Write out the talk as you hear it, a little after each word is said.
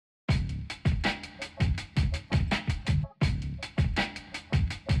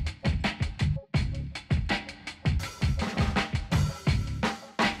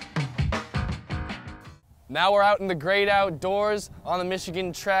Now we're out in the great outdoors on the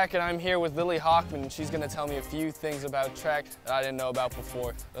Michigan track, and I'm here with Lily Hochman, and she's going to tell me a few things about track that I didn't know about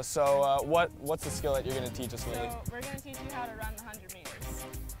before. So what's the skill that you're going to teach us, Lily? So we're going to teach you how to run the 100 meters.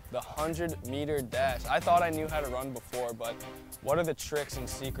 The 100-meter dash. I thought I knew how to run before, but what are the tricks and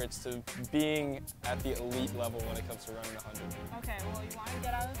secrets to being at the elite level when it comes to running 100? Okay, well, you want to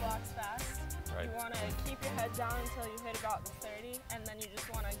get out of the blocks fast. Right. You want to keep your head down until you hit about the 30, and then you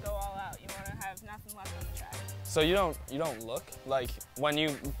just want to go all out. You want to have nothing left on the track. So you don't look like when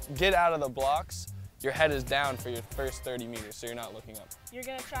you get out of the blocks, your head is down for your first 30 meters, so you're not looking up. You're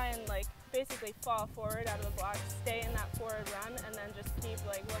going to try and basically fall forward out of the blocks, stay in that forward run, and then just keep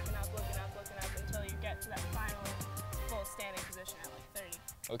looking up until you get to that final full standing position at 30.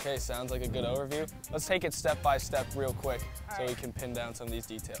 Okay, sounds like a good overview. Let's take it step by step real quick so we can pin down some of these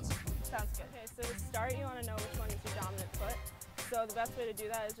details. Sounds good. Okay, so to start, you want to know which one is your dominant foot. So the best way to do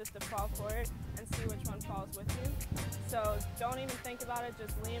that is just to fall forward and see which one falls with you. So don't even think about it,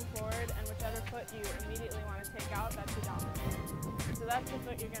 just lean forward, and whichever foot you immediately want to take out, that's your dominant foot. So that's the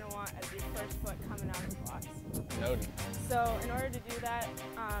foot you're going to want as your first foot coming out of the blocks. Noted. So in order to do that,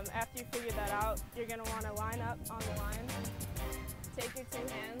 after you figure that out, you're going to want to line up on the line, take your two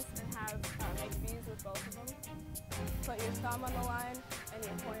hands and make V's with both of them. Put your thumb on the line and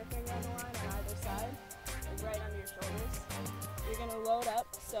your pointer finger on the line on either side, right under your shoulders. You're going to load up,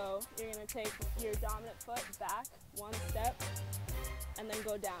 so you're going to take your dominant foot back one step and then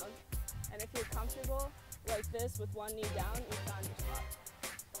go down. And if you're comfortable like this with one knee down, you found your spot.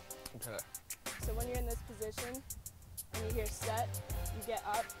 Okay. So when you're in this position and you hear set, you get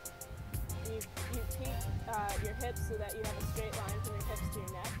up and you peak your hips so that you have a straight line from your hips to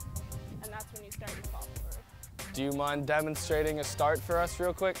your neck, and that's when you start your fall forward. Do you mind demonstrating a start for us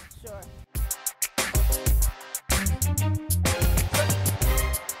real quick? Sure.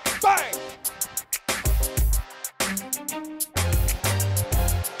 Bang!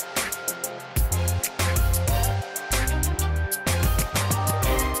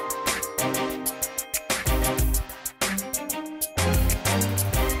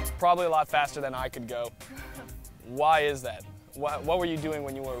 Probably a lot faster than I could go. Why is that? What were you doing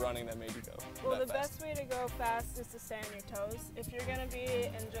when you were running that made you go Well, that the fast? best way to go fast is to stay on your toes. If you're going to be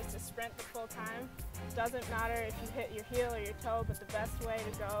in just a sprint the full time, doesn't matter if you hit your heel or your toe, but the best way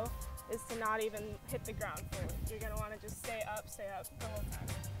to go is to not even hit the ground fully. You're going to want to just stay up the whole time.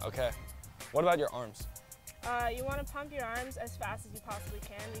 Okay. What about your arms? You want to pump your arms as fast as you possibly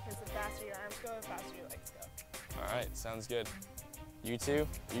can, because the faster your arms go, the faster your legs go. All right, sounds good. You two,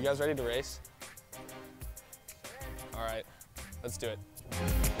 you guys ready to race? All right, let's do it.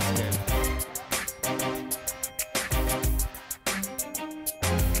 I'm scared.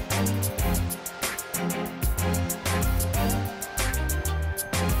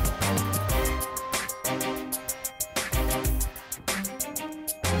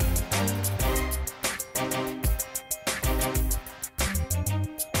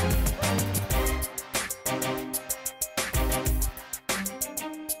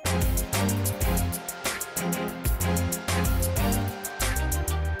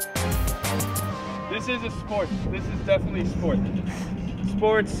 This is a sport. This is definitely sport.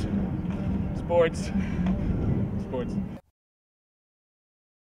 Sports.